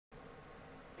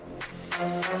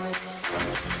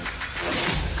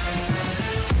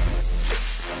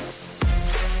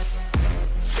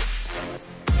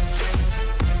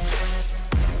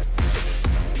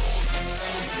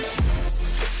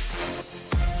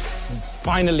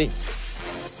finally.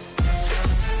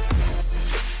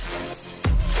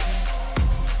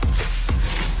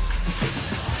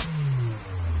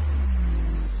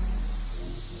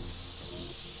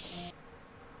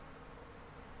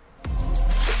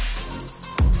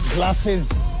 Glasses.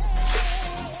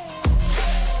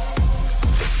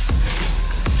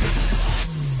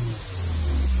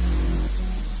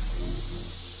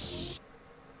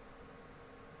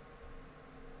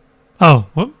 Oh,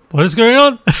 what is going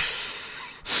on?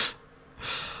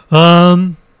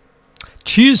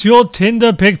 Choose your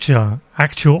Tinder picture.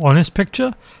 Actual honest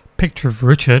picture. Picture of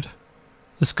Richard.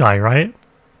 This guy, right?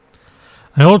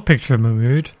 An old picture of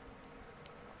Mahmood.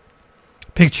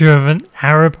 Picture of an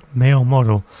Arab male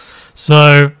model.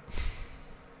 So,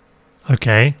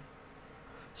 okay.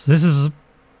 So this is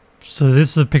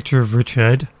a picture of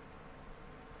Richard.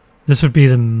 This would be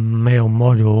the male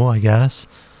model, I guess.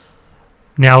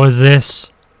 Now is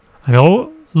this an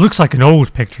old? Looks like an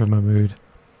old picture of Mahmood.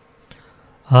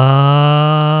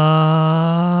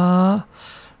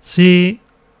 See,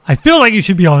 I feel like you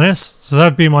should be honest, so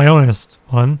that'd be my honest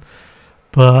one.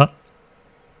 But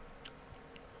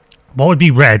what would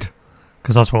be red?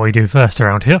 Because that's what we do first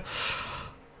around here.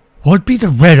 What would be the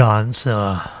red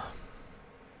answer?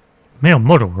 Male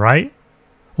model, right?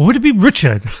 Or would it be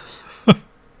Richard?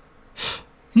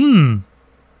 I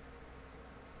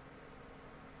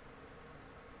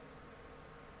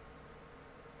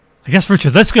guess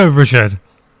Richard. Let's go, Richard.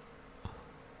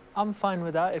 I'm fine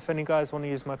with that if any guys want to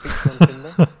use my picture on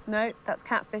Tinder. No, that's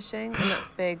catfishing and that's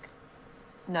big.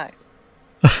 No.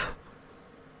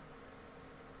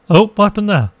 Oh, what happened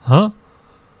there? Huh?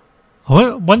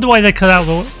 I wonder why they cut out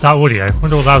that audio. I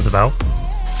wonder what that was about.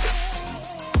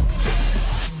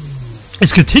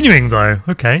 It's continuing though.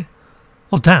 Okay.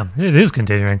 Oh damn, it is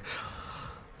continuing.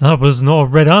 That was not a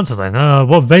red answer then.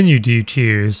 What venue do you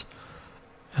choose?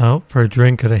 Oh, for a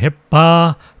drink at a hip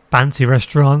bar, fancy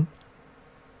restaurant,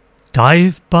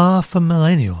 dive bar for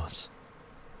millennials.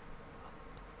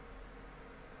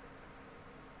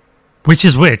 Which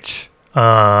is which? So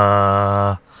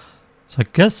I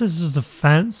guess this is a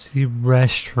fancy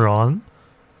restaurant.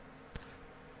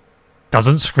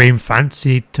 Doesn't scream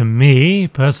fancy to me,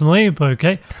 personally, but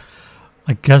okay.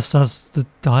 I guess that's the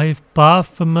dive bar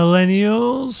for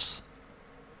millennials.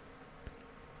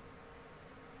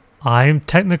 I'm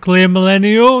technically a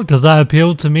millennial. Does that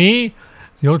appeal to me?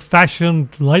 The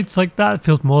old-fashioned lights like that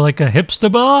feels more like a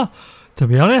hipster bar, to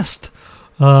be honest.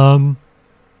 But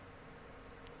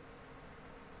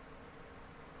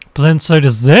then so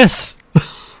does this.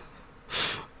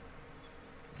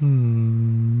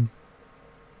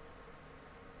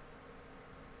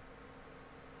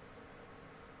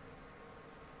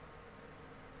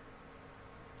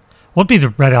 What'd be the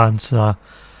red answer?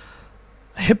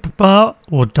 Hip bar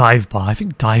or dive bar? I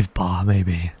think dive bar,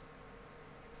 maybe.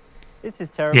 This is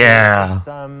terrible. Yeah.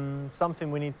 It's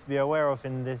something we need to be aware of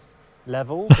in this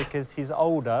level because he's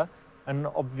older and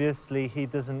obviously he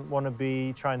doesn't want to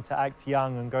be trying to act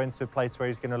young and go into a place where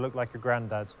he's going to look like a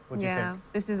granddad. What do you think? Yeah,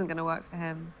 this isn't going to work for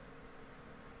him.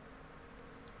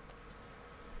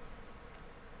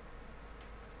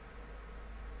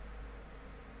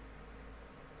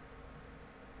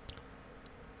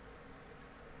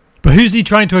 But who's he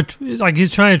trying to... Like,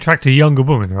 he's trying to attract a younger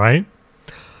woman, right?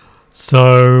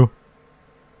 So...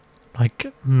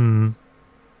 Like,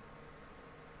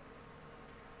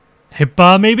 hip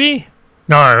bar, maybe?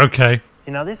 No, okay.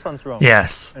 See, now this one's wrong.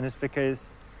 Yes. And it's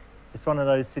because it's one of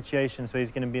those situations where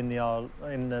he's going to be in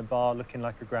the bar looking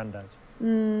like a granddad,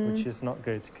 which is not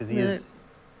good because he is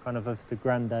kind of the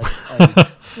granddad age.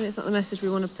 It's not the message we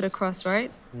want to put across,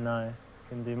 right? No,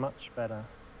 can do much better.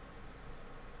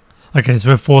 Okay, so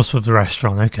we're forced with the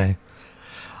restaurant, okay.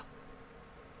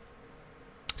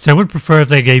 So I would prefer if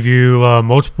they gave you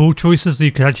multiple choices that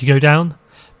you could actually go down.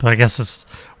 But I guess it's,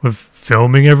 with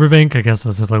filming everything, I guess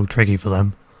that's a little tricky for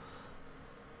them.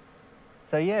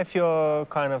 So yeah, if you're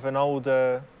kind of an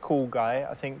older, cool guy,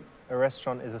 I think a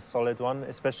restaurant is a solid one,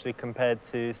 especially compared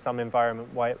to some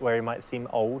environment where it might seem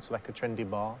old, like a trendy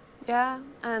bar. Yeah,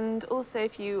 and also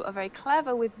if you are very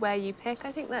clever with where you pick,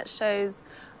 I think that shows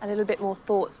a little bit more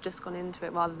thought's just gone into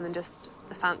it rather than just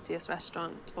the fanciest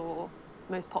restaurant or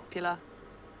most popular.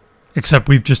 Except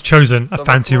we've just chosen a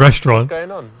fancy restaurant. What's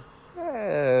going on?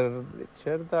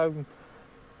 Richard,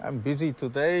 I'm busy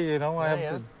today, you know. I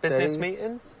have business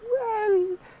meetings?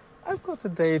 Well, I've got a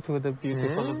date with a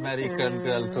beautiful American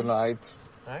girl tonight.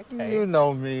 Okay. You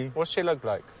know me. What's she look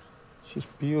like? She's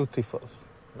beautiful.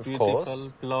 Of beautiful,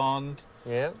 course. Blonde.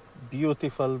 Yeah.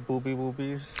 Beautiful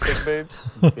boobies. Big boobs?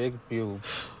 Big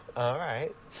boobs. All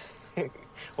right.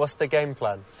 What's the game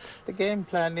plan? The game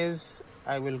plan is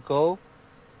I will go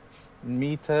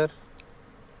meet her,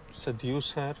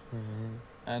 seduce her,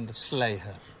 and slay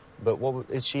her. But what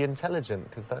is she intelligent?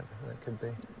 Because that could be.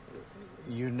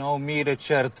 You know me,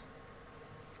 Richard.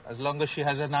 As long as she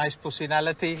has a nice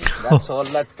personality, that's all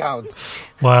that counts.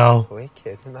 Wow.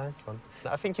 Wicked, nice one.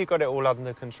 I think you got it all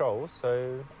under control,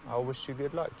 so I wish you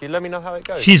good luck. You let me know how it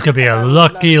goes. She's gonna be a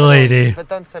lucky lady. But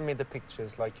don't send me the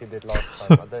pictures like you did last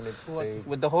time. I don't need to see.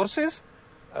 With the horses?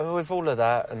 With all of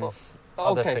that and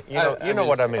other Okay. things. You know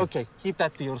what I mean. Okay, keep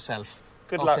that to yourself.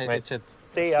 Good luck, Okay, mate. Richard.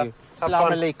 See ya. Have Assalamu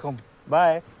fun. alaikum.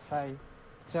 Bye. Bye.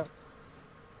 Ciao.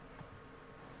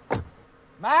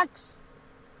 Max!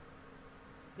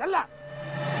 Yalla!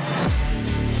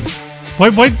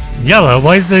 Why yellow?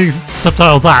 Why is they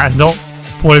subtitle that and not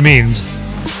what it means?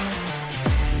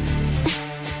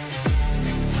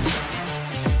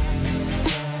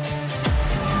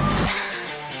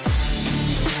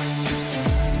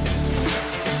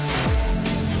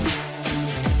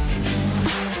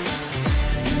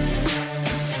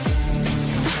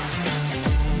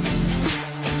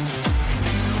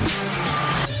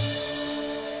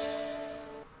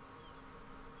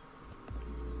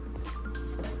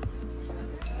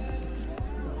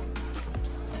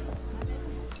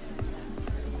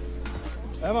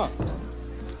 Emma.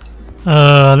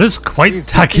 This is quite Please,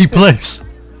 tacky seated. place.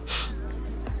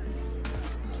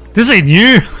 This ain't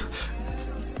you.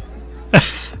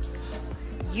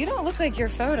 You don't look like your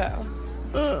photo.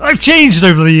 I've changed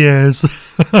over the years.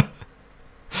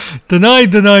 Deny.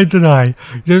 You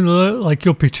don't look like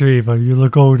your picture either. You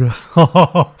look older.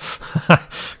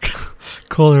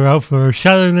 Call her out for her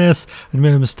shallowness and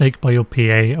made a mistake by your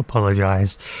PA.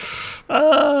 Apologise.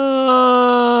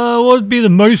 What would be the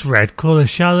most read? Call her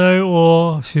shallow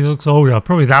or she looks older?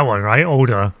 Probably that one, right?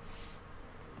 Older.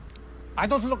 I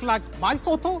don't look like my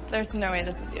photo? There's no way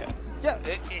this is you. Yeah,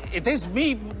 it is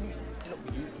me.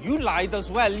 You lied as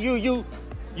well.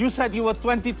 You said you were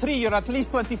 23. You're at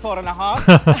least 24 and a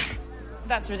half.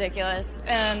 That's ridiculous.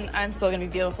 And I'm still gonna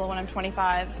be beautiful when I'm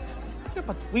 25. Yeah,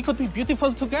 but we could be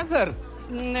beautiful together.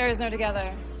 There is no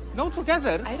together. No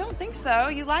together? I don't think so.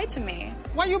 You lied to me.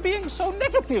 Why are you being so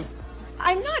negative?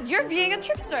 I'm not. You're being a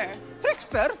trickster.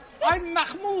 Trickster? I'm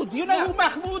Mahmoud. You know who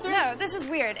Mahmoud is? No, this is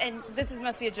weird, and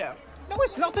must be a joke. No,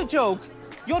 it's not a joke.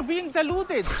 You're being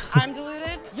deluded. I'm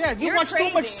deluded? Yeah, you You're watch too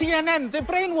much crazy. CNN. They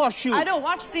brainwash you. I don't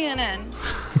watch CNN.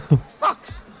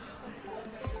 Fox.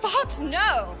 Fox,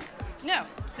 no. No,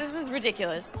 this is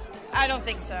ridiculous. I don't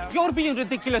think so. You're being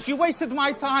ridiculous. You wasted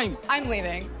my time. I'm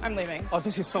leaving. I'm leaving. Oh,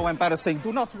 this is so embarrassing.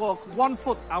 Do not walk 1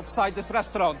 foot outside this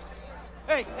restaurant.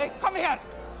 Hey, come here.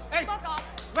 Hey, Fuck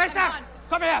off. waiter, I'm gone.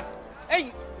 come here.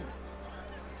 Hey,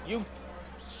 you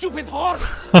stupid whore.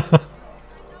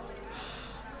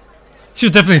 She'll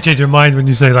definitely change your mind when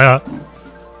you say that.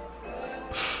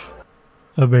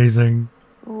 Amazing.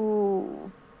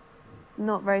 Ooh, it's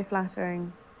not very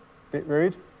flattering. Bit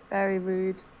rude. Very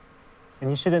rude. And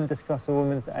you shouldn't discuss a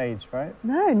woman's age, right?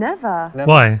 No, never. Never.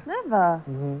 Why? Never.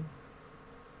 Mm-hmm.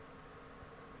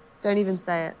 Don't even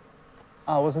say it.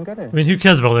 Oh, I wasn't going to. I mean, who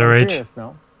cares about their I'm age? curious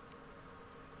now.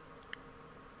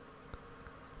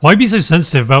 Why be so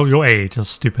sensitive about your age? That's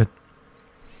stupid.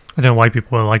 I don't know why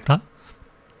people are like that.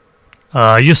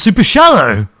 You're super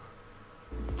shallow.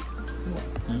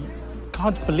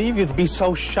 Can't believe you'd be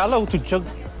so shallow to judge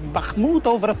Mahmoud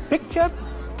over a picture.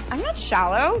 I'm not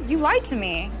shallow. You lied to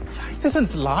me. I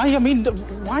didn't lie. I mean,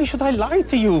 why should I lie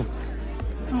to you?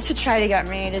 To try to get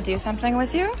me to do something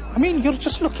with you? I mean, you're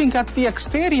just looking at the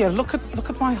exterior. Look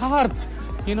at my heart.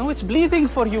 You know, it's bleeding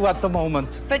for you at the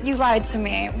moment. But you lied to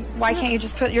me. Why can't you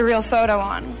just put your real photo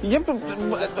on?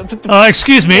 Yeah,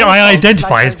 Excuse me, I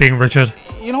identify as being Richard.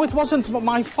 You know, it wasn't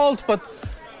my fault, but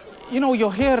you know,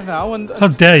 you're here now, and How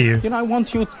dare you? you know, I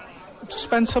want you to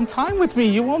spend some time with me.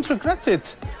 You won't regret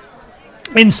it.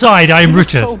 Inside, I am You look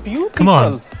Richard. so beautiful. Come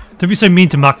on. Don't be so mean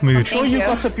to Mahmoud. Sure, Thank you you.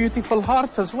 got a beautiful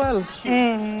heart as well.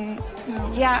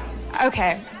 Yeah,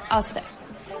 okay. I'll stay.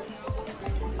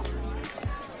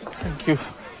 Thank you.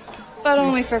 But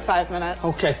only for 5 minutes.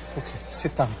 Okay,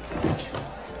 sit down.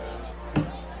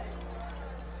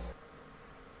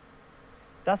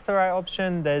 That's the right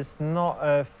option. There's not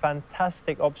a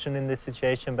fantastic option in this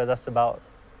situation, but that's about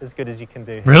as good as you can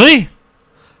do. Really?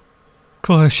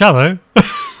 Call her shallow?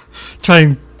 Try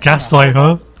and gaslight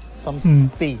her? Some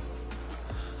tea.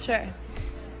 Sure.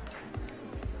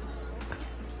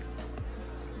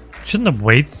 Shouldn't have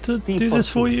waited to Tea do for this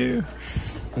for two. you?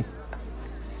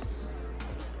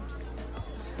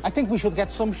 I think we should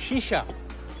get some shisha.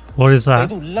 What is They that?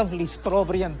 do lovely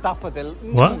strawberry and daffodil.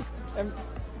 What?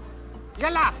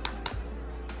 Yalla!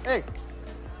 Hey,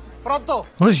 pronto,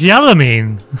 What does yellow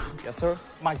mean? Yes, sir.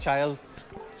 my child.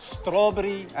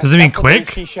 strawberry and Does it mean daffodil quick?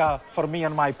 shisha for me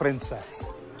and my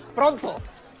princess. Pronto.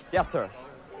 Yes, sir.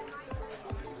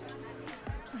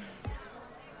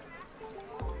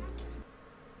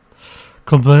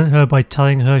 Compliment her by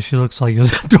telling her she looks like your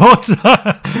daughter.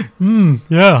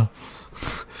 Yeah.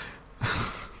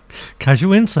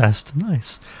 Casual incest.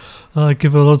 Nice.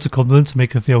 Give her lots of compliments to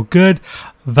make her feel good.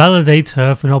 Validate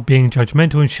her for not being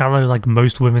judgmental and shallow like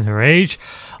most women her age.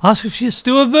 Ask if she is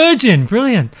still a virgin.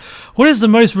 Brilliant. What is the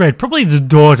most read? Probably the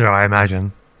daughter, I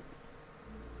imagine.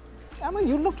 Emma,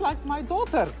 you look like my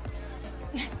daughter.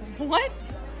 What?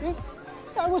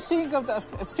 I was seeing a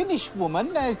Finnish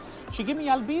woman. She gave me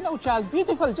albino child,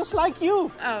 beautiful, just like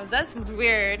you. Oh, this is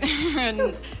weird.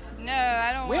 No,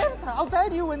 I don't. Weird? How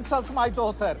dare you insult my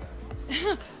daughter?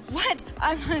 What?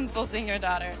 I'm not insulting your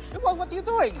daughter. Well, what are you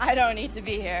doing? I don't need to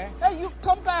be here. Hey, you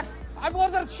come back. I've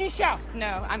ordered shisha.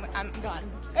 No, I'm gone.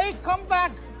 Hey, come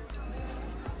back.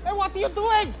 Hey, what are you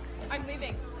doing? I'm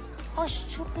leaving. Oh,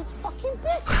 stupid fucking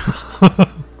bitch.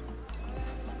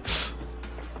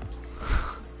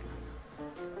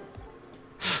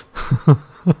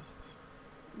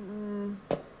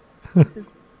 This is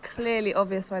clearly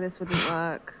obvious why this wouldn't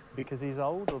work. Because he's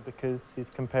old or because he's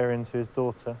comparing to his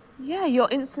daughter? Yeah, you're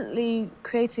instantly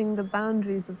creating the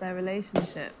boundaries of their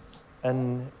relationship.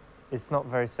 And it's not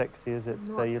very sexy, is it?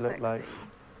 So Not you look like...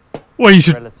 sexy. Well,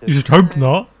 you Relative. should hope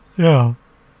No. not. Yeah.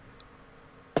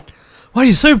 Wow,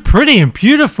 you're so pretty and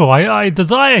beautiful. I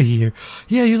desire you.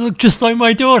 Yeah, you look just like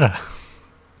my daughter.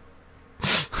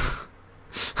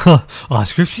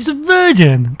 Ask her if she's a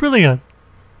virgin. Brilliant.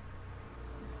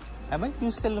 Emma,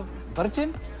 you still a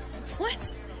virgin?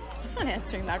 What? I'm not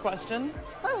answering that question.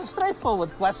 That's a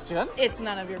straightforward question. It's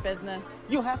none of your business.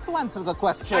 You have to answer the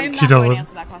question. I am She not going doesn't. to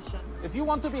answer that question. If you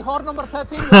want to be whore number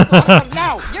 13, you have to answer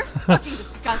now. You're fucking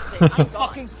disgusting. I'm gone.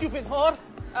 Fucking stupid whore.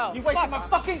 Oh, You wasted fuck my off.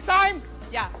 fucking time.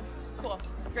 Yeah, cool.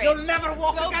 Great. You'll never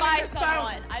walk Go again buy in this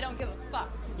someone. town. I don't give a fuck.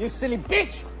 You silly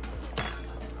bitch.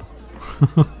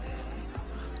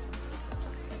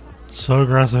 So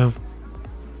aggressive.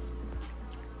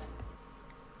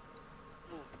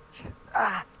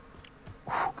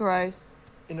 Gross.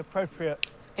 Inappropriate.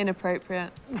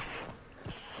 Inappropriate.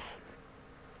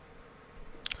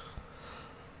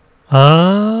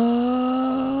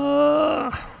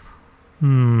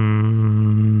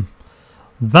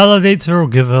 Validate her or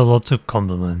give her lots of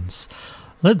compliments.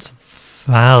 Let's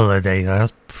validate her.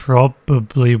 That's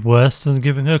probably worse than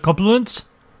giving her compliments.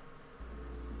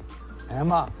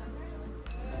 Emma,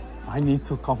 I need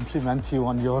to compliment you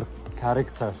on your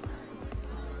character.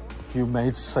 You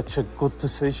made such a good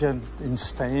decision in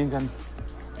staying, and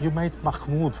you made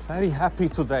Mahmoud very happy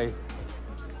today.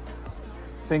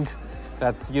 Think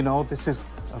that, you know, this is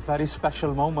a very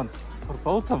special moment for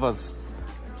both of us.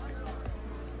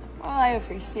 Well, I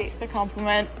appreciate the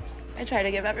compliment. I try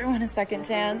to give everyone a second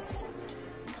chance.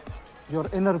 Your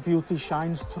inner beauty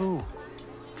shines through.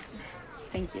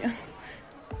 Thank you.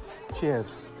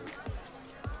 Cheers.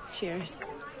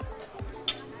 Cheers.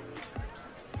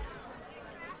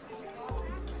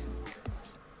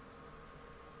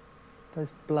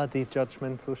 Those bloody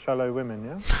judgmental, shallow women,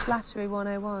 yeah? Flattery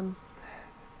 101.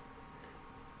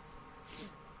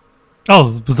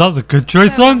 Oh, was that a good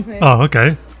choice So, then? Oh,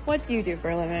 okay. What do you do for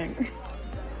a living?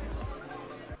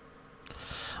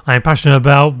 I'm passionate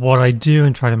about what I do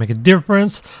and try to make a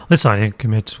difference. Listen, I didn't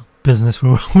commit business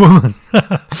with a woman.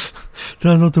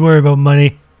 Don't have to worry about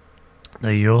money. No,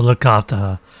 you'll look after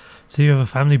her. So you have a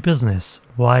family business.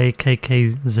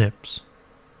 YKK Zips.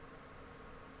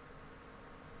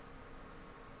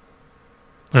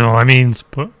 I don't know what that means,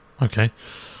 but okay.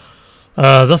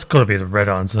 That's got to be the red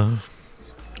answer.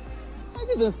 I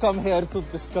didn't come here to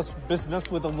discuss business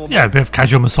with a woman. Yeah, a bit of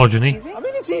casual misogyny. Excuse me? I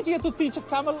mean, it's easier to teach a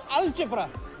camel algebra.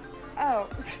 Oh,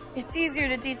 it's easier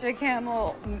to teach a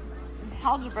camel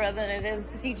algebra than it is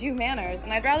to teach you manners,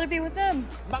 and I'd rather be with them.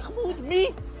 Mahmoud, me,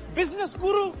 business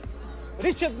guru.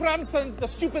 Richard Branson, the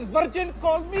stupid virgin,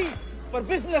 called me for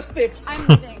business tips. I'm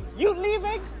leaving. You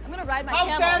leaving? I'm gonna ride my How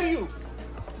camel. dare you?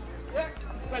 Yeah,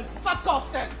 well, fuck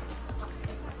off then.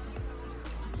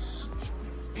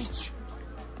 Bitch.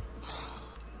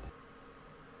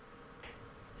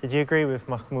 So do you agree with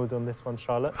Mahmoud on this one,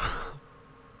 Charlotte?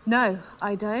 No,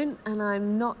 I don't, and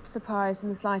I'm not surprised in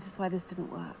the slightest why this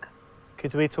didn't work.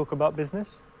 Could we talk about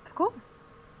business? Of course.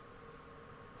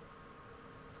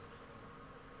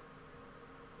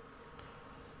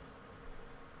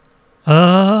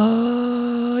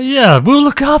 Yeah, we'll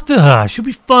look after her. She'll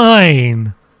be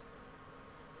fine.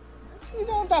 You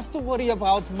don't have to worry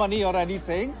about money or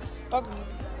anything.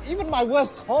 Even my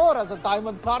worst whore has a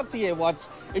diamond Cartier watch.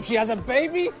 If she has a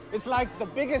baby, it's like the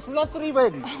biggest lottery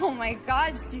win. Oh my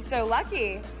god, she's so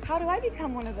lucky. How do I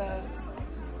become one of those?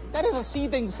 There is a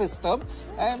seeding system,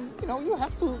 and you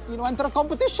have to enter a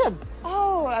competition.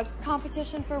 Oh, a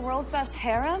competition for world's best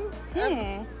harem?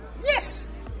 Yes.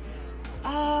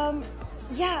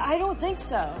 Yeah, I don't think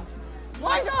so.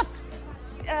 Why not?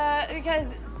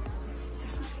 Because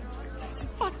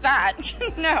fuck that.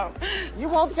 No. You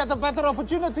won't get a better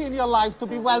opportunity in your life to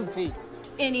be wealthy.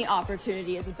 Any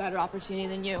opportunity is a better opportunity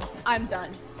than you. I'm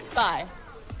done. Bye.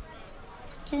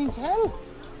 King hell.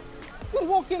 You're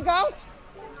walking out?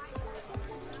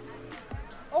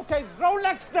 Okay,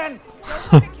 Rolex then. Go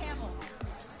look at Camel.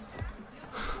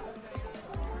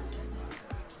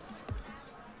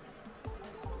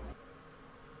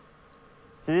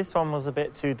 So this one was a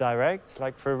bit too direct.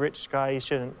 Like for a rich guy, you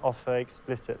shouldn't offer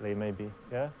explicitly, maybe.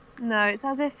 Yeah. No, it's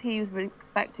as if he was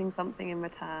expecting something in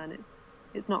return. It's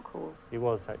not cool. He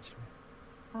was actually.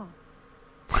 Oh.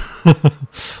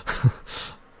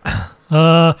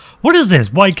 What is this?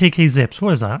 YKK Zips.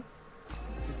 What is that?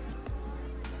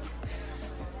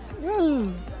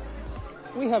 Well,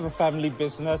 we have a family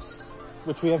business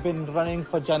which we have been running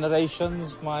for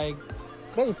generations. My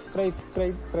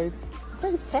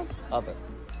great-great-great-great-great-grandfather.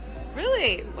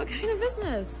 Really? What kind of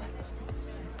business?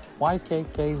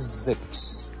 YKK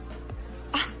Zips.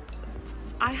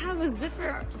 I have a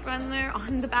zipper on there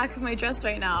on the back of my dress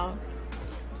right now.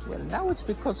 Well, now it's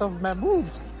because of Mahmood.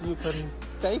 You can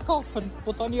take off and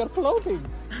put on your clothing.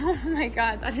 Oh my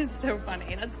god, that is so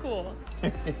funny. That's cool.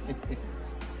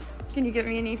 Can you give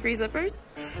me any free zippers?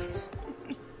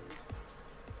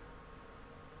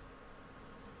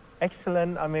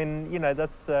 Excellent. I mean,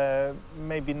 that's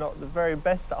maybe not the very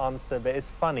best answer, but it's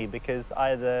funny because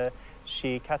either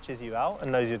she catches you out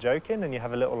and knows you're joking and you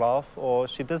have a little laugh, or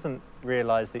she doesn't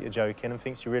realise that you're joking and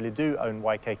thinks you really do own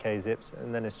YKK Zips,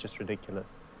 and then it's just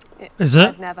ridiculous. Is it?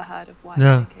 I've never heard of YKK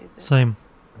Yeah, Zips. same.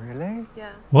 Really?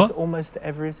 Yeah. What? It's almost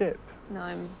every zip. No,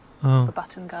 I'm Oh, the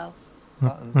button girl.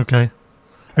 Buttons. okay.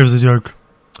 It was a joke.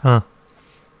 Huh.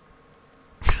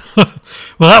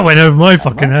 Well, that went over my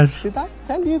fucking head. Did I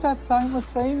tell you that I'm a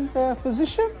trained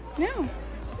physician? No.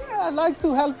 Yeah, I like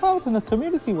to help out in the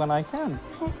community when I can.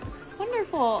 Oh, it's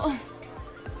wonderful.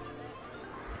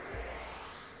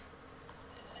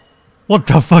 What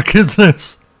the fuck is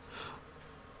this?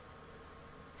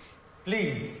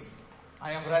 Please,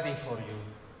 I am ready for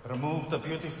you. Remove the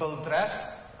beautiful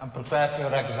dress and prepare for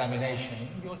your examination.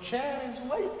 Your chair is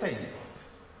waiting.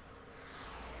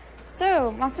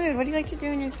 So, Mahmoud, what do you like to do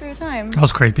in your spare time? That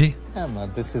was creepy. Emma,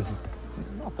 this is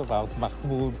not about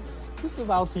Mahmoud. This is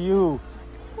about you.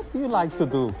 What do you like to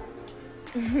do?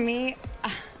 Me,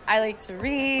 I like to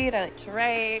read, I like to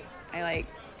write, I like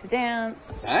to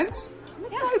dance. Dance?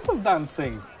 What type of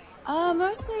dancing?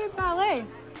 Mostly ballet.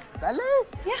 Ballet?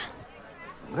 Yeah.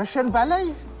 Russian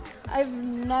ballet? I've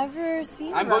never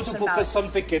seen I'm going Russian to book ballet. us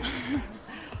some tickets.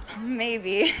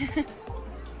 Maybe.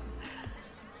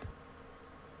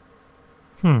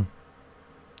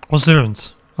 What's the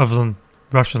difference other than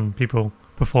Russian people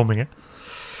performing it?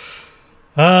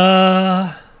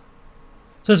 So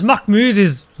is Mahmoud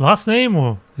his last name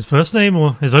or his first name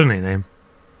or his only name?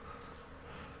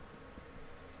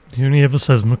 He only ever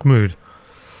says Mahmoud.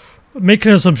 Make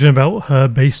an assumption about her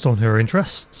based on her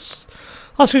interests.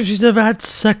 Ask her if she's ever had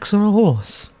sex on a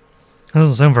horse. That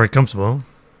doesn't sound very comfortable.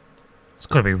 It's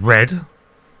got to be red.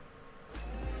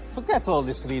 Forget all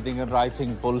this reading and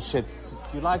writing bullshit.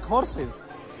 You like horses?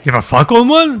 You ever fuck on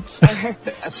one?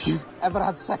 Have you ever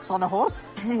had sex on a horse?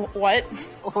 What?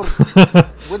 Or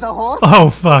with a horse? Oh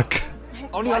fuck.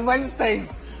 Only on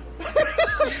Wednesdays.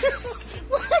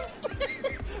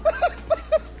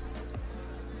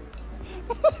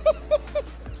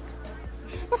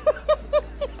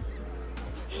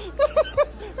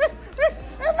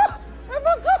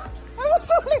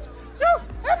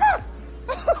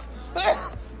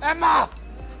 Emma!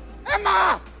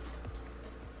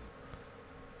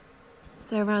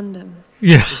 So random.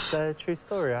 Yeah. It's a true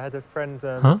story. I had a friend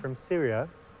from Syria,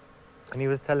 and he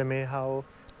was telling me how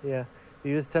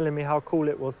cool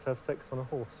it was to have sex on a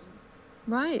horse.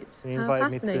 Right. And he How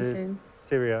invited me to fascinating.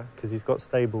 Syria because he's got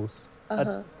stables.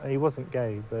 Uh-huh. He wasn't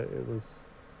gay, but it was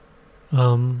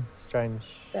strange.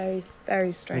 Very, very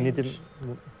I strange.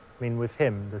 mean, with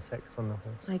him, the sex on the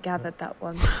horse. I gathered that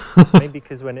one. Maybe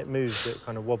because when it moves, it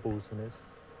kind of wobbles and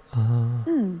it's, I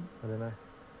don't know.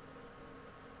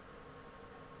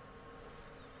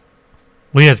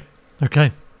 Weird.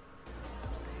 Okay.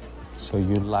 So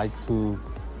you like to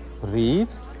read,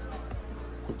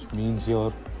 which means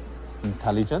you're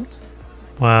intelligent.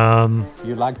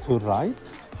 You like to write,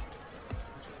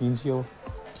 which Means you're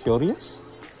curious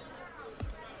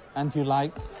and you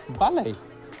like ballet.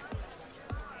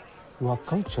 You are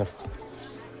cultured.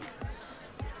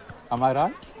 Am I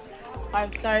right?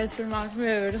 I'm sorry for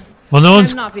Mahmoud. Well, no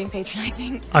one's. I'm not being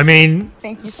patronizing. I mean,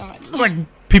 Thank you so much. like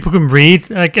people can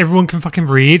read. Like everyone can fucking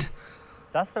read.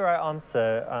 That's the right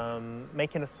answer.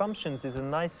 Making assumptions is a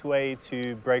nice way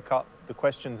to break up the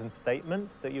questions and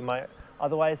statements that you might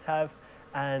otherwise have.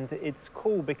 And it's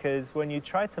cool because when you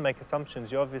try to make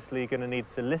assumptions, you're obviously going to need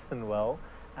to listen well.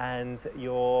 And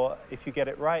if you get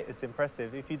it right, it's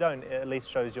impressive. If you don't, it at least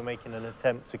shows you're making an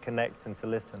attempt to connect and to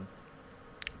listen.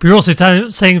 But you're also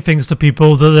saying things to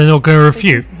people that they're not going to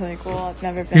refute. This is really cool. I've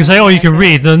never been. You can say, "Oh, you can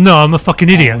read." No, I'm a fucking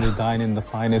I idiot. only dine in the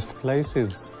finest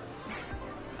places.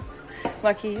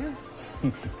 Lucky you.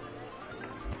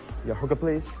 Your hookah,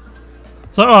 please.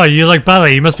 It's like, "Oh, you like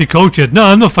ballet? You must be cultured." No,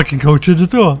 I'm not fucking cultured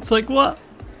at all. It's like, what?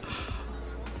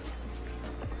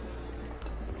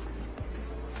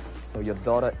 So your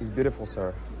daughter is beautiful,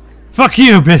 sir. Fuck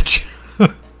you, bitch.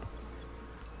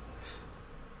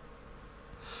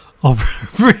 Oh,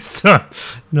 research.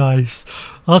 Nice.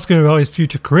 Ask him about his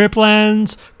future career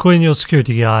plans. Call in your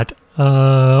security guard.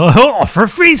 Offer a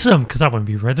threesome, because that wouldn't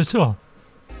be red at all.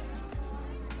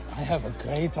 I have a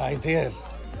great idea.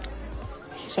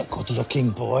 He's a good-looking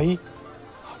boy.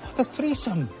 How about a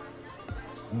threesome?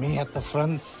 Me at the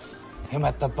front, him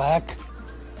at the back.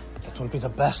 That will be the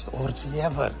best orgy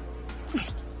ever.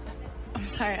 I'm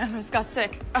sorry, I almost got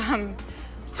sick. No,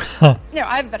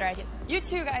 I have a better idea. You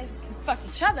two guys can fuck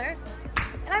each other,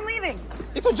 and I'm leaving.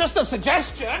 It was just a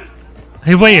suggestion.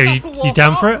 Hey, wait, are you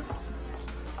down for it?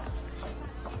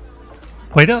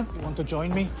 Waiter? You want to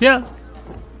join me? Yeah.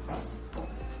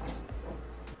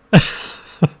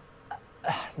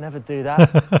 Never do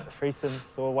that.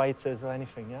 Threesomes or waiters or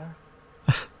anything, yeah?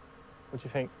 What do you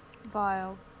think?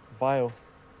 Vile. Vile.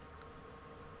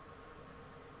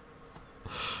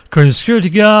 Call your security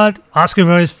guard. Ask him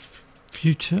about his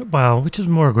future. Wow, which is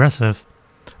more aggressive?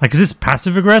 Like, is this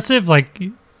passive aggressive? Like,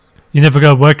 you never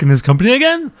go work in this company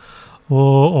again?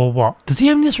 Or what? Does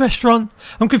he own this restaurant?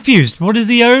 I'm confused. What does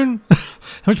he own?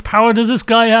 How much power does this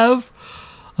guy have?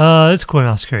 Let's call him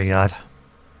our security guard.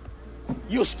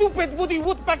 You stupid Woody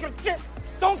Woodpecker shit!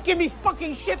 Don't give me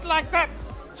fucking shit like that!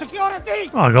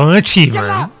 Security! Oh, I got an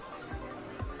achievement.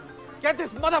 Get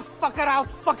this motherfucker out,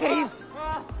 fuckeries!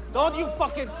 Don't you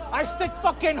fucking... I stick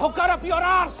fucking hooker up your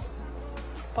ass!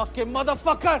 Fucking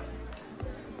motherfucker!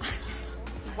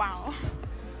 Wow.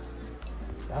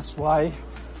 That's why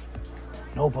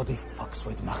nobody fucks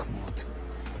with Mahmoud.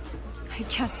 I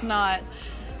guess not.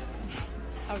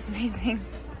 That was amazing.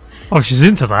 Oh, she's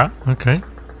into that. Okay.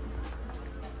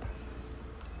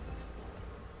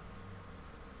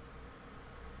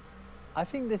 I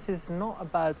think this is not a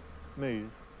bad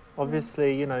move.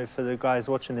 Obviously, you know, for the guys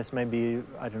watching this, maybe,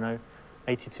 I don't know,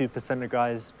 82% of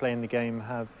guys playing the game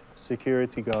have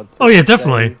security guards. Oh, yeah,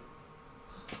 definitely.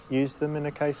 Use them in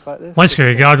a case like this? My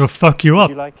security guard will fuck you up.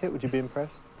 Would you like it? Would you be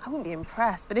impressed? I wouldn't be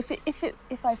impressed, but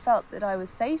if I felt that I was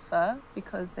safer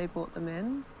because they brought them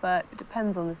in, but it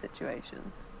depends on the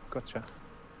situation. Gotcha.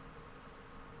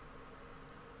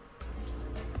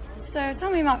 So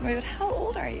tell me, Mahmoud, how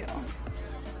old are you?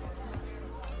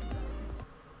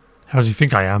 How do you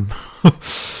think I am?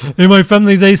 In my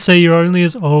family, they say you're only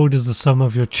as old as the sum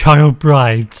of your child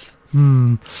brides.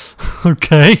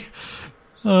 Okay.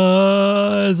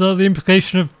 Is that the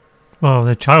implication of... Well,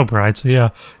 they're child brides, so yeah.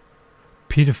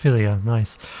 Pedophilia,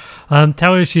 nice.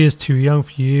 Tell her she is too young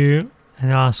for you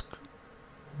and ask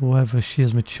whether she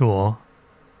is mature.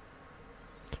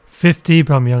 50,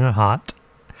 but I'm young at heart.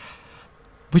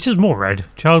 Which is more red?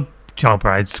 Child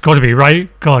brides. It's got to be, right?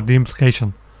 God, the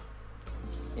implication.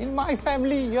 In my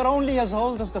family, you're only as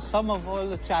old as the sum of all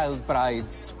the child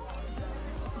brides.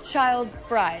 Child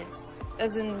brides,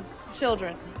 as in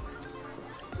children.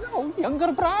 No,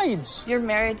 younger brides. You're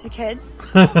married to kids?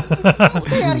 No,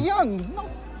 they are young. No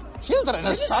children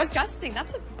You're as such. disgusting.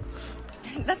 That's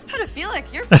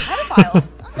pedophilic. You're a pedophile.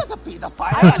 I'm not a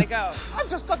pedophile. I gotta go. I've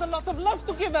just got a lot of love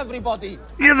to give everybody.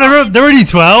 Yeah, they're only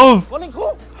 12. Calling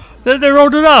who? They're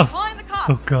old enough. Calling the cops.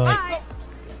 Oh, God. Bye.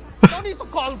 No need to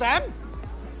call them.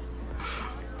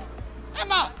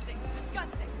 Emma!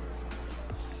 Disgusting.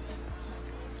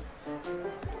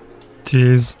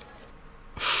 Jeez.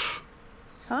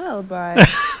 Child bride.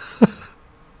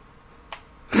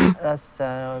 That's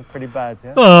pretty bad,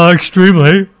 yeah?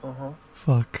 Extremely. Uh-huh.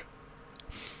 Fuck.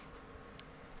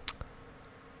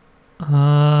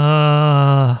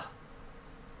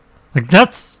 Like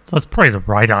that's probably the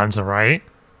right answer, right?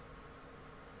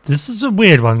 This is a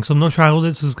weird one because I'm not sure how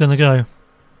this is gonna go.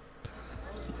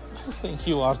 I think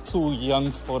you are too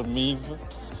young for me.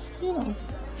 You know,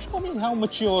 show me how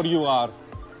mature you are.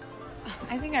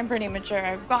 I think I'm pretty mature.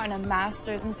 I've gotten a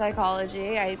master's in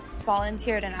psychology. I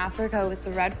volunteered in Africa with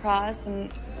the Red Cross,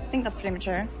 and I think that's pretty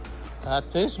mature.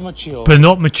 That is mature. But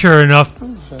not mature enough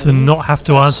to not have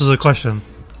to answer the question.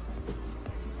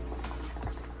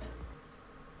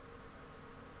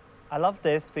 I love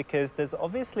this because there's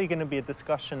obviously going to be a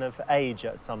discussion of age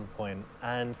at some point,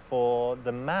 and for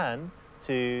the man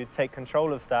to take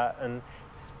control of that and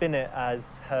spin it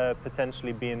as her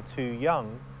potentially being too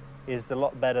young is a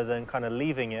lot better than kind of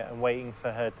leaving it and waiting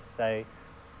for her to say,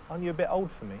 aren't you a bit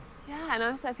old for me? Yeah, and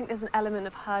also I think there's an element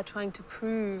of her trying to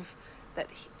prove that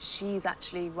she's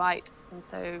actually right, and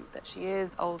so that she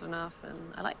is old enough, and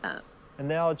I like that. And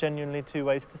there are genuinely two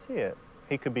ways to see it.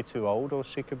 He could be too old, or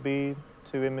she could be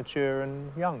too immature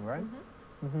and young, right?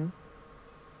 Mm-hmm.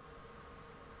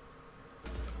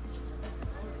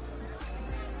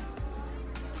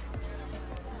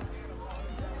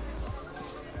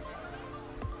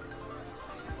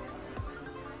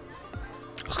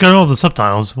 What's going on with the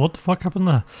subtitles? What the fuck happened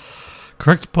there?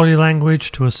 Correct body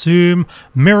language to assume,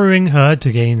 mirroring her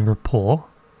to gain rapport,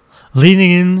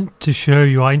 leaning in to show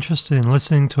you are interested in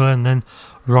listening to her, and then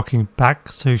rocking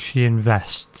back so she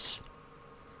invests.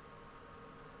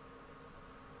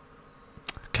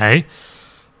 Okay.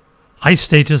 High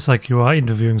status like you are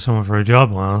interviewing someone for a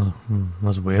job. Well,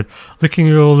 that's weird. Licking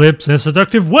your lips in a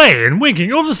seductive way and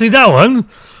winking. Obviously that one.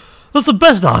 That's the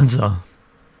best answer.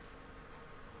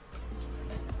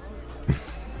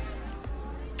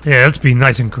 Yeah, let's be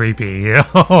nice and creepy.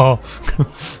 Yeah.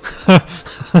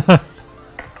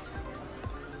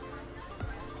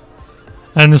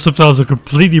 And the subtitles are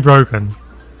completely broken.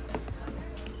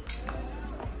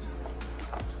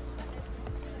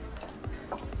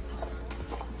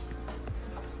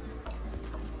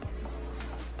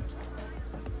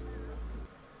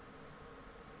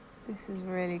 This is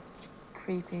really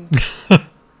creepy.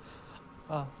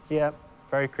 Oh, yeah,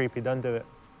 very creepy. Don't do it.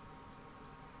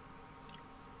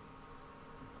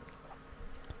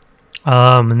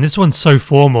 And this one's so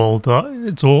formal that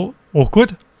it's all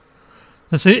awkward.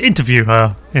 Let's interview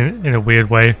her in a weird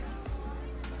way.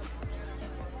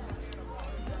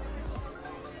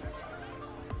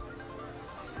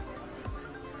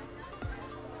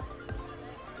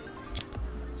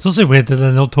 It's also weird that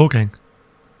they're not talking.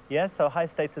 Yeah, so high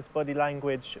status body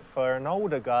language for an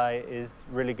older guy is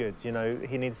really good. You know,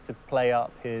 he needs to play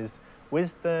up his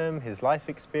wisdom, his life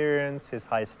experience, his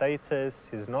high status,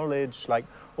 his knowledge, like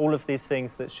all of these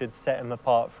things that should set him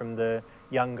apart from the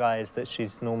young guys that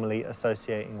she's normally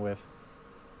associating with.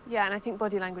 Yeah, and I think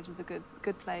body language is a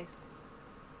good place.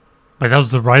 Wait, that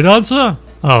was the right answer?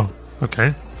 Oh,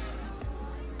 okay.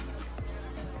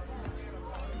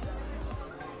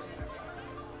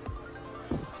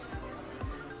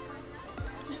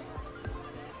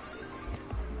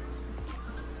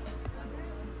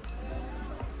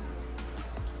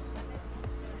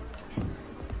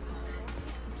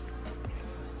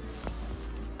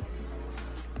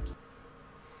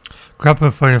 Grab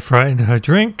her phone and throw it in her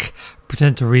drink.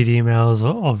 Pretend to read emails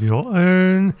of your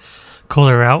own. Call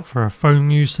her out for her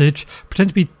phone usage. Pretend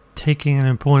to be taking an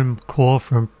important call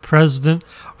from President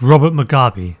Robert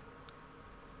Mugabe.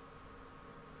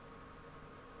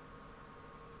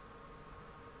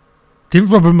 Didn't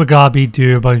Robert Mugabe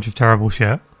do a bunch of terrible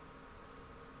shit?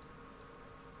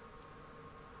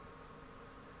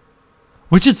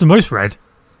 Which is the most read?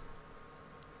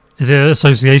 Is it an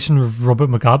association with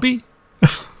Robert Mugabe?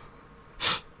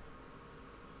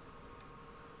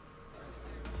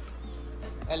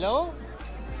 Hello?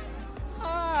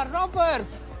 Ah, Robert!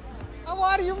 How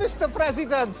are you, Mr.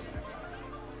 President?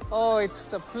 Oh,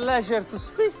 it's a pleasure to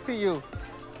speak to you.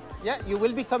 Yeah, you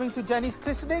will be coming to Jenny's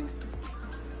christening?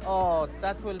 Oh,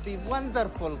 that will be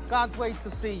wonderful. Can't wait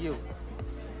to see you.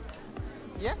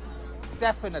 Yeah,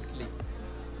 definitely.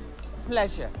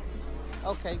 Pleasure.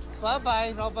 Okay,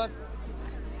 bye-bye, Robert.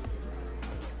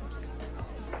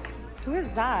 Who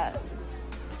is that?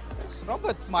 It's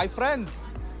Robert, my friend.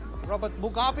 Robert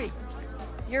Mugabe.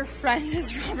 Your friend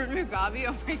is Robert Mugabe?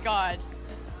 Oh my god.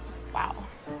 Wow.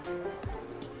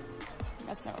 You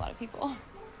must know a lot of people.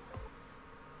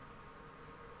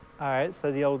 All right,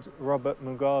 so the old Robert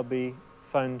Mugabe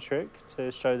phone trick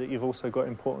to show that you've also got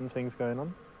important things going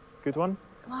on. Good one?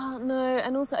 Well, no,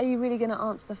 and also, are you really going to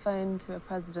answer the phone to a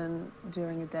president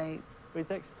during a date? Well, he's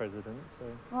ex-president, so...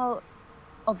 Well,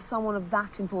 of someone of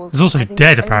that importance. He's also I think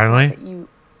dead, it's only right apparently. that you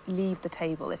leave the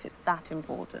table if it's that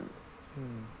important.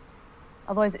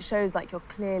 Otherwise, it shows like you're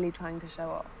clearly trying to show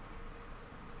off.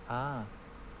 Ah,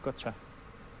 gotcha.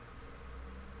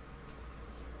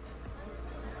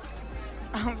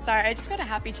 Oh, I'm sorry, I just got a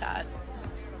happy chat.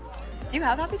 Do you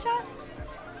have Happy Chat?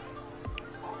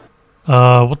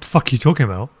 What the fuck are you talking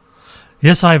about?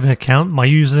 Yes, I have an account. My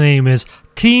username is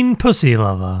Teen Pussy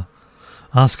Lover.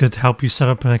 Ask her to help you set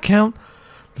up an account.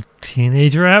 The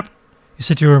teenager app. You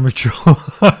said you were mature.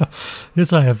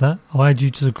 Yes, I have that. I'll add you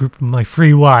to the group of my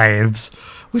 3 wives.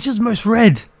 Which is the most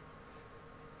read?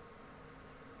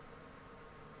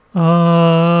 They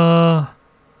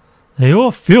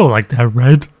all feel like they're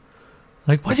red.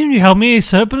 Like, why didn't you help me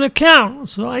set up an account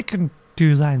so I can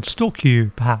do that and stalk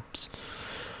you, perhaps?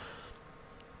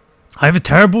 I have a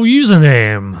terrible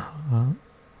username.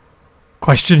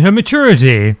 Question her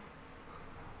maturity.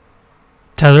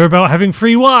 Tell her about having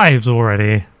 3 wives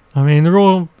already. I mean, they're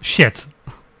all shit.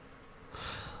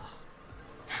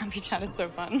 Happy Chat is so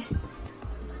fun.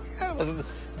 Yeah, well,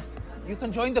 you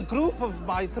can join the group of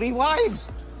my 3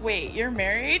 wives. Wait, you're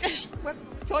married? Well,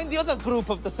 join the other group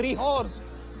of the 3 whores.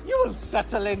 You will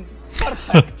settle in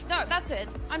perfect. No, that's it.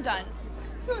 I'm done.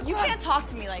 You can't talk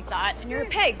to me like that, and you're a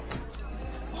pig.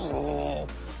 Oh,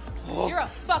 You're a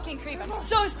fucking creep. I'm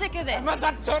so sick of this. Emma,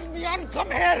 that turned me on.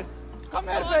 Come here. Come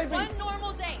here, baby. One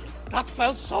normal day. That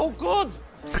felt so good.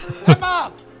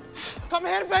 Emma, come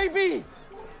here, baby.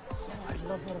 Oh, I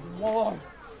love her more.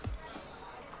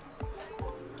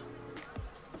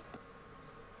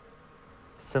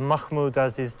 So Mahmoud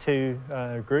has his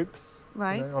 2 groups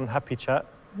Right. on Happy Chat.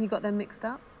 You got them mixed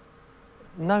up?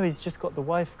 No, he's just got the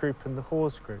wife group and the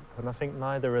horse group, and I think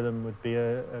neither of them would be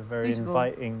a very Suitable.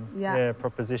 inviting Yeah.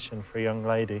 proposition for a young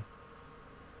lady.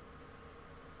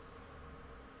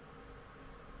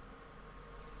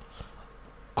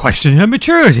 Question her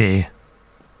maturity.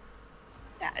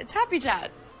 Yeah, it's Happy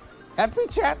Chat. Happy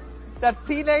Chat, that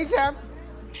teenage app.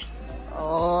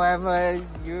 Oh, Emma,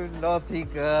 you naughty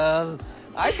girl.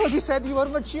 I thought you said you were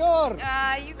mature.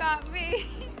 You got me.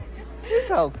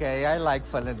 It's okay. I like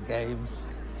fun and games.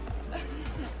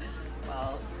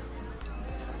 Well,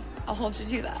 I'll hold you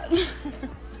to that.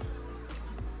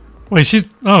 Wait, she's...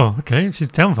 Oh, okay. She's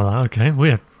down for that. Okay,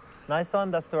 weird. Nice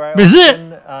one, that's the right Is it?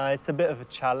 option. It's a bit of a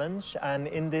challenge, and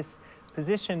in this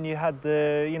position you had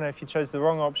the, if you chose the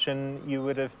wrong option, you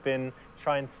would have been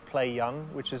trying to play young,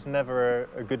 which is never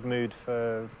a good mood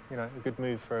for, a good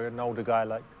move for an older guy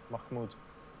like Mahmoud.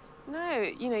 No,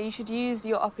 you should use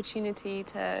your opportunity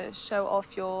to show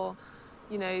off your,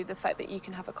 the fact that you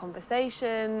can have a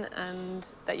conversation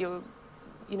and that you're,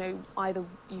 either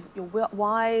you're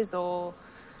wise or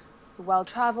you're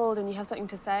well-travelled and you have something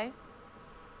to say.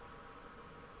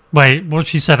 Wait, what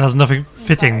she said has nothing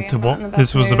fitting Sorry, to I'm not in the what best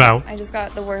this was mood. about. I just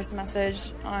got the worst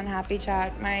message on Happy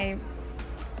Chat. My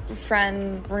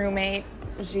friend, roommate,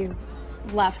 she's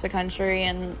left the country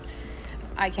and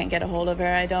I can't get a hold of her.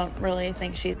 I don't really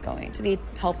think she's going to be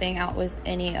helping out with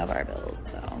any of our bills,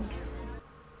 so...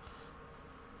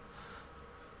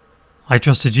 I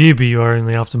trusted you, but you are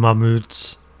only after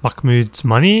Mahmoud's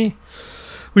money.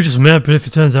 We just met, but if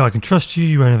it turns out I can trust you,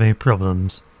 you won't have any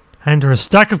problems. Hand her a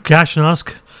stack of cash and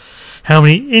ask how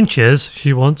many inches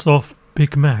she wants off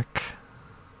Big Mac.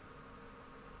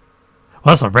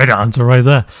 Well, that's a red answer right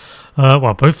there.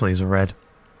 Well, both of these are red.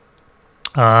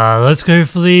 Let's go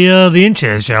for the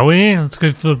inches, shall we? Let's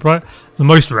go for the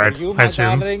most red, you, I my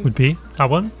assume, darling. would be that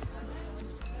one.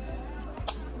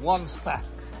 1 stack.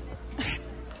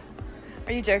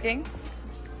 Are you joking?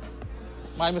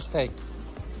 My mistake.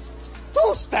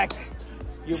 2 stacks.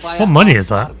 You buy What a money hard is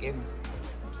that? bargain.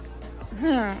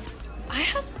 I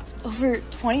have over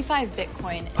 25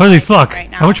 Bitcoin in Holy my account fuck. right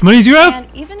now. How much money do you have?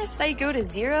 And even if they go to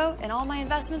 0 and all my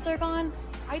investments are gone,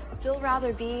 I'd still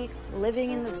rather be living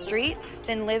in the street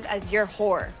than live as your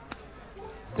whore.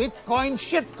 Bitcoin,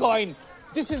 shitcoin.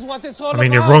 This is what it's all I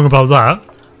mean, about. you're wrong about that.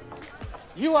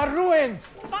 You are ruined.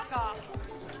 Fuck off.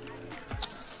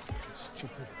 Stupid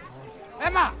boy.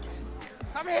 Emma,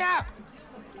 come here.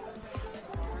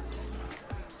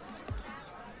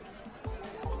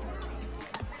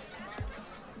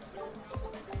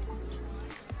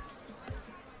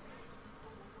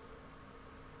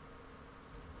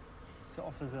 So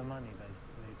offers her money,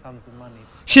 basically, tons of money.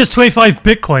 She has 25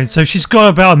 Bitcoin, so she's got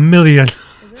about $1 million.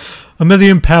 £1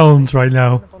 million right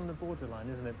now. Kind of on the borderline,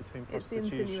 isn't it, between It's the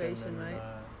prostitution insinuation, and right?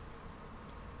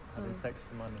 having sex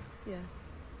for money. Yeah.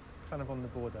 Kind of on the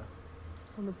border.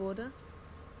 On the border?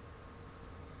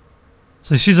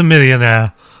 So she's a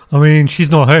millionaire. I mean, she's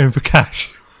not hurting for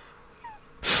cash.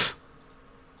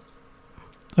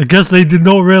 I guess they did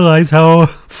not realize how,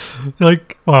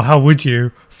 well, how would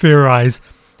you theorize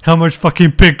how much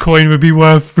fucking Bitcoin would be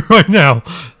worth right now?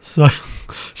 So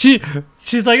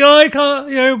she's like, oh, I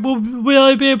can't, will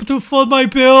I be able to afford my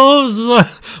bills?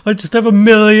 I just have $1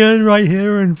 million right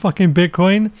here in fucking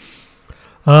Bitcoin.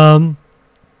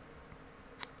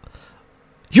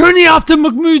 You're only after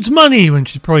Mahmoud's money when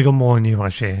she's probably got more than you,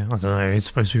 actually. I don't know, he's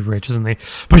supposed to be rich, isn't he?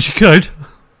 But she could.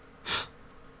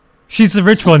 She's the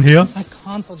rich one here. I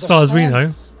can't understand. As far as we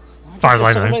know. Why As far as does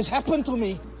I this know. always happen to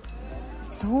me?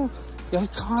 No, I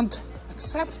can't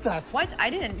accept that. What? I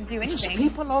didn't do Just anything.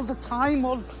 people all the time,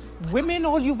 all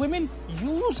you women,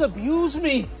 abuse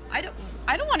me. I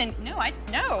don't want to. No,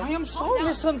 no. I am so Calm down.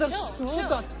 misunderstood Chill.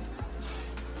 that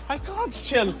I can't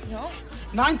chill. No.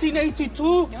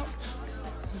 1982. No.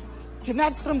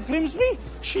 Jeanette from Grimsby,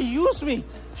 she used me.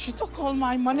 She took all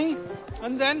my money.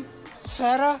 And then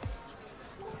Sarah,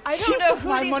 I she don't know took who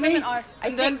my these money. women are. I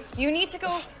And think then you need to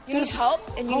go. You need there's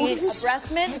help, and you need a police.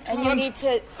 breath mint, I and you can't. need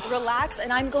to relax.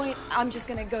 And I'm just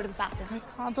gonna go to the bathroom. I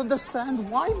can't understand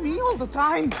why me all the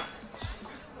time.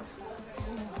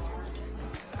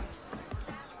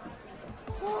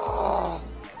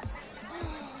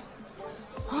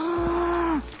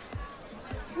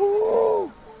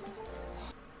 Ooh.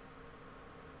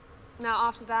 Now,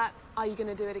 after that, are you going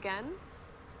to do it again?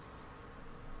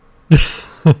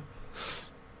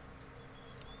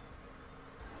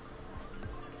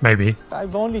 Maybe.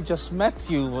 I've only just met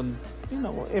you, and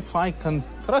if I can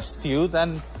trust you,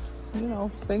 then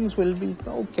things will be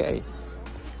okay.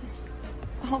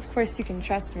 Well, of course you can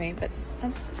trust me, but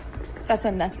that's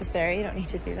unnecessary. You don't need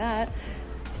to do that.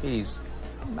 Please,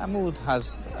 Mahmoud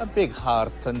has a big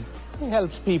heart, and he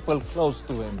helps people close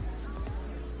to him.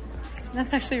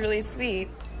 That's actually really sweet.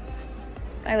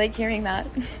 I like hearing that.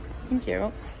 Thank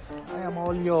you. I am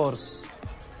all yours.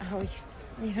 Oh,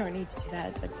 you don't need to do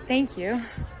that, but thank you.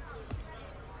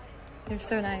 You're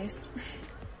so nice.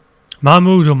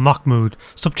 Mahmoud or Mahmoud?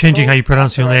 Stop changing how you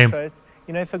pronounce your name. Choice.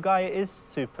 If a guy is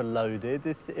super loaded,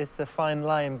 it's a fine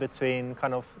line between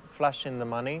kind of flashing the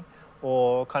money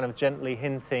or kind of gently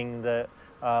hinting that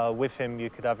with him you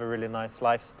could have a really nice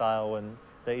lifestyle and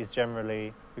that he's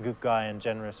generally a good guy and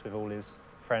generous with all his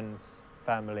friends,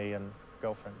 family and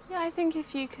girlfriends. Yeah, I think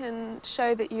if you can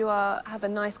show that you have a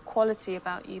nice quality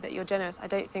about you, that you're generous, I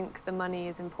don't think the money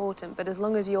is important. But as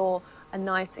long as you're a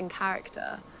nice in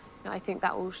character, I think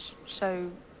that will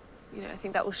show. I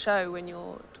think that will show when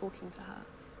you're talking to her.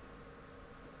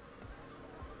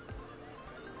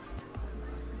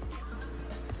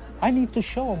 I need to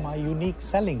show my unique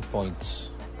selling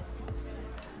points.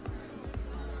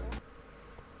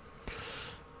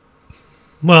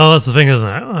 Well, that's the thing, isn't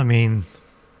it? I mean,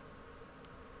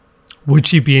 would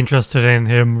she be interested in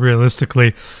him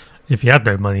realistically if he had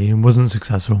no money and wasn't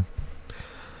successful?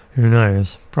 Who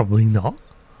knows? Probably not.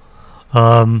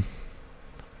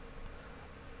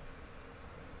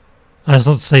 That's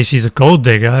not to say she's a gold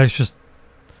digger, it's just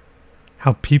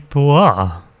how people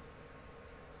are.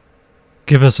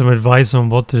 Give her some advice on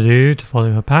what to do to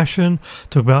follow her passion.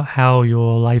 Talk about how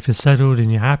your life is settled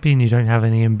and you're happy and you don't have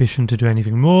any ambition to do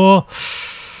anything more.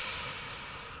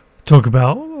 Talk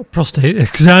about prostate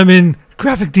exam in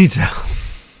graphic detail.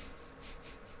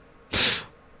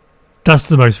 That's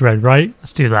the most read, right?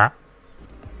 Let's do that.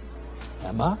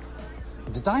 Emma,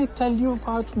 did I tell you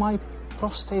about my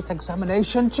prostate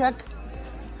examination check?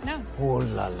 No. Oh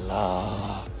la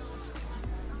la.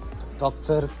 The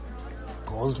doctor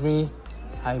called me.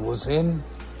 I was in,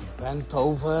 bent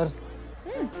over,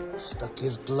 stuck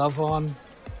his glove on,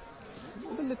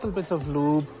 with a little bit of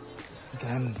lube.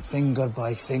 Then finger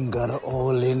by finger,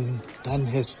 all in, then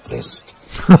his fist.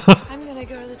 I'm gonna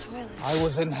go to the toilet. I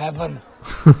was in heaven.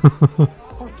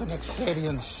 What an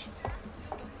experience.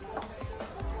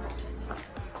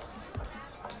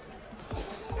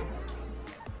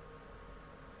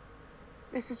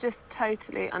 This is just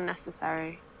totally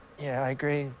unnecessary. Yeah, I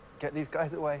agree. Get these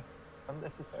guys away.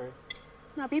 Unnecessary.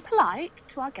 Now be polite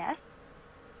to our guests.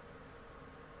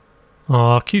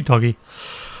 Aw, cute doggy.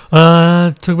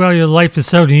 Talk about your life is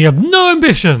settled and you have no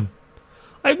ambition.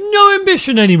 I have no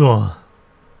ambition anymore.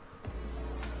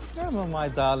 Emma, my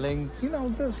darling,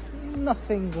 there's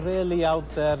nothing really out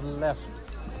there left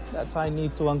that I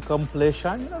need to accomplish.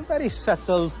 I'm in a very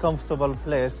settled, comfortable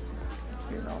place.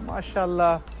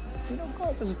 Mashallah,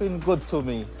 God has been good to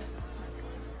me.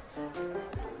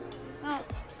 Well,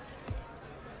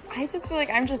 I just feel like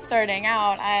I'm just starting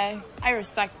out. I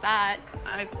respect that.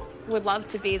 I would love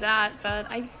to be that, but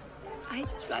I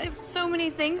have so many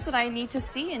things that I need to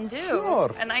see and do.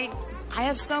 Sure. And I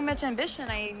have so much ambition.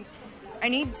 I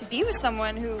need to be with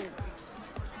someone who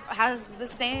has the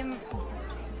same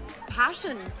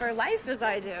passion for life as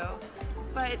I do.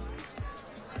 But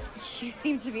you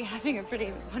seem to be having a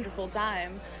pretty wonderful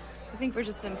time. I think we're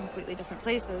just in completely different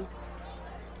places.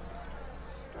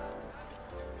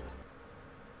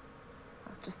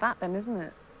 That's just that then, isn't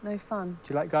it? No fun.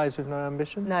 Do you like guys with no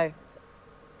ambition? No, it's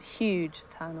a huge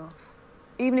turn off.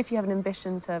 Even if you have an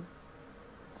ambition to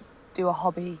do a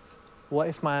hobby, What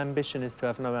if my ambition is to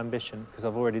have no ambition because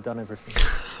I've already done everything?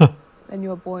 then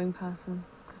you're a boring person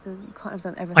because you can't have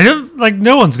done I everything. don't like.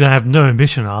 No one's gonna have no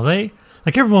ambition, are they?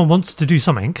 Like everyone wants to do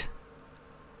something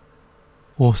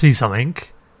or see something,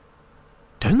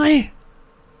 don't they?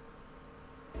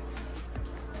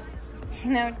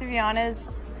 You know, to be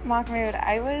honest, Mahmoud,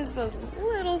 I was a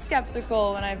little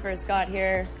skeptical when I first got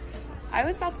here. I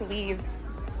was about to leave,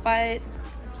 but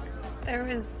there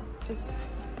was just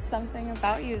something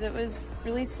about you that was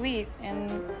really sweet,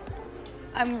 and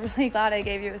I'm really glad I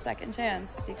gave you a second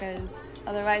chance, because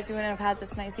otherwise we wouldn't have had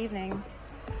this nice evening.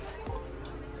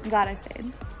 I'm glad I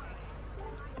stayed.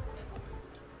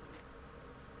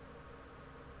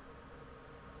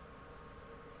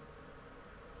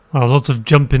 Well, lots of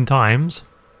jumping times.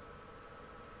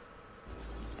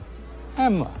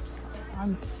 Emma,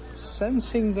 I'm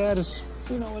sensing there's,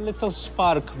 a little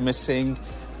spark missing.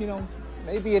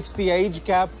 Maybe it's the age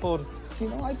gap or,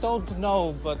 I don't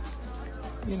know, but,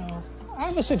 I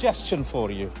have a suggestion for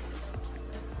you.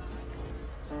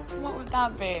 What would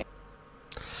that be?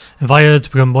 Invite her to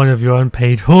become one of your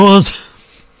unpaid whores.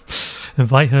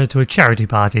 Invite her to a charity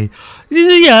party.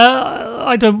 Yeah,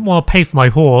 I don't want to pay for my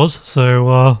whores,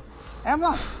 so,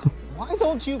 Emma, why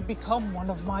don't you become one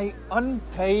of my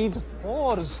unpaid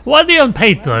whores? Why are they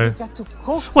unpaid, Well, you though? get to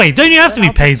cook, Wait, don't you have to be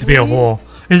learn how paid to be a clean, whore?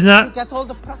 Isn't You that... get all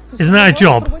the practice Isn't in that the a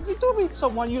world job? for when you do meet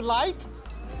someone you like,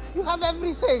 you have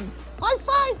everything. High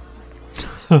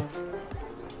five!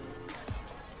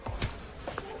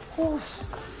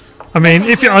 I mean,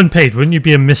 if you're unpaid, wouldn't you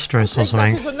be a mistress or I think that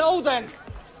something? is a no then.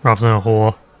 Rather than a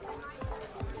whore.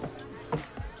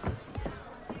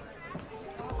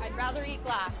 I'd rather eat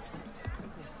glass.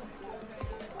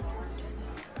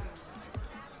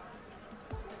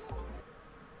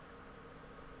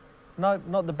 No,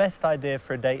 not the best idea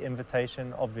for a date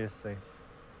invitation, obviously.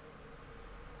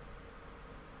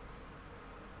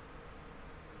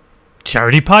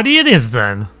 Charity party it is,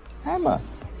 then. Emma,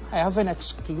 I have an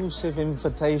exclusive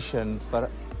invitation for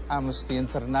Amnesty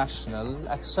International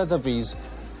at Sotheby's.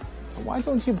 Why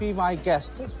don't you be my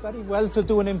guest? There's very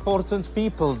well-to-do and important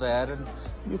people there, and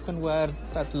you can wear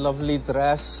that lovely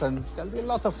dress, and there'll be a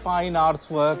lot of fine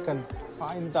artwork and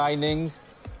fine dining.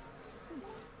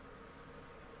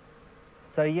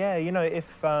 So yeah,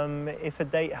 if a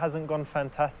date hasn't gone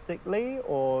fantastically,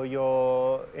 or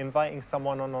you're inviting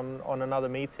someone on another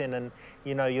meeting, and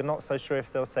you're not so sure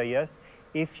if they'll say yes.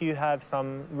 If you have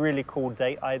some really cool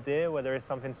date idea, whether it's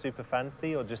something super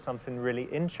fancy or just something really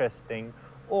interesting,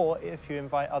 or if you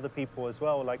invite other people as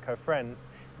well, like her friends,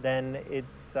 then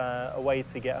it's a way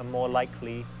to get a more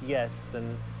likely yes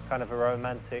than kind of a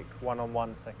romantic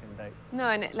one-on-one second date. No,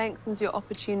 and it lengthens your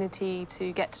opportunity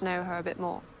to get to know her a bit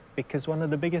more. Because one of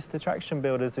the biggest attraction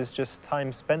builders is just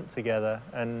time spent together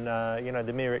and,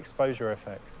 the mere exposure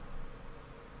effect.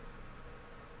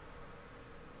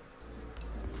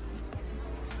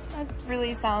 That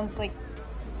really sounds like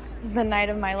the night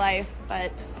of my life,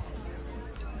 but...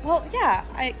 Well, yeah,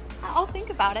 I'll think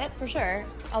about it, for sure.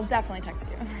 I'll definitely text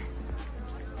you.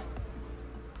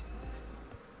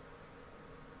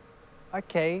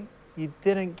 Okay, you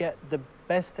didn't get the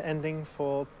best ending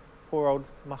for poor old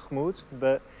Mahmoud,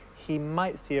 but he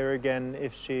might see her again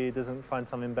if she doesn't find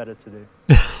something better to do.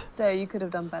 So you could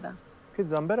have done better. Could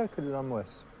have done better, could have done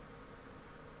worse.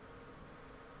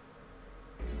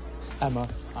 Emma,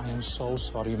 I am so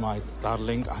sorry, my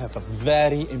darling. I have a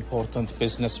very important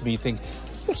business meeting.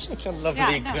 You're such a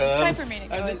lovely girl. It's time for me to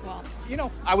go as well.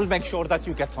 I will make sure that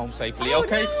you get home safely, Oh,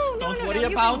 okay? no, Don't no, worry no,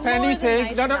 you've about been more than anything.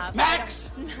 nice No, enough.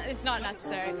 Max! It's not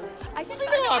necessary. I can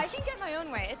not? get my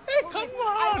own way. It's Hey, totally come fine.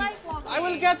 on! I like walking. I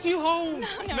will get you home.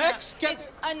 No, Max, no. get... It's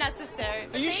unnecessary.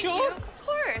 Are you Thank sure? You. Of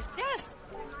course, yes.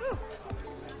 Whew.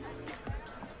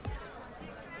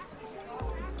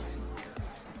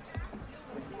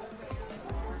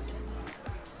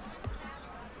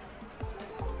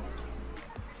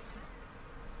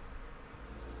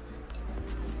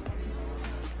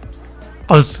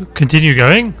 Let's continue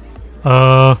going.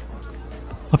 I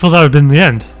thought that would have been the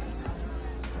end.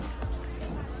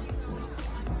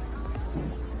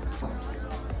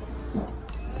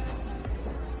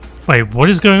 Wait, what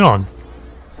is going on?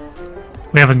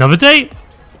 We have another date?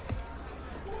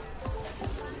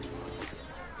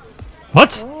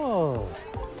 What? Oh,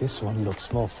 this one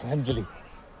looks more friendly.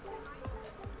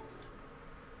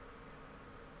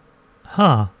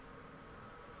 Huh.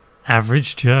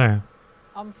 Average Joe.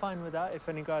 I'm fine with that if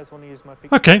any guys want to use my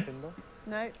picture Okay. on Tinder.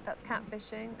 No, that's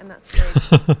catfishing, and that's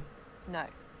rude. No.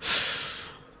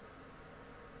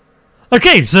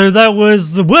 Okay, so that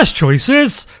was the worst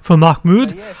choices for Mahmoud.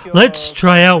 So, yeah, if you're Let's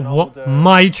try out an what older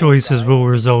my cool choices guy, will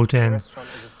result the in. restaurant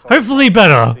is a solid Hopefully one,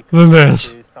 better especially than compared this.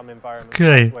 to some environments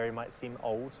Okay. where it might seem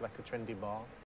old, like a trendy bar.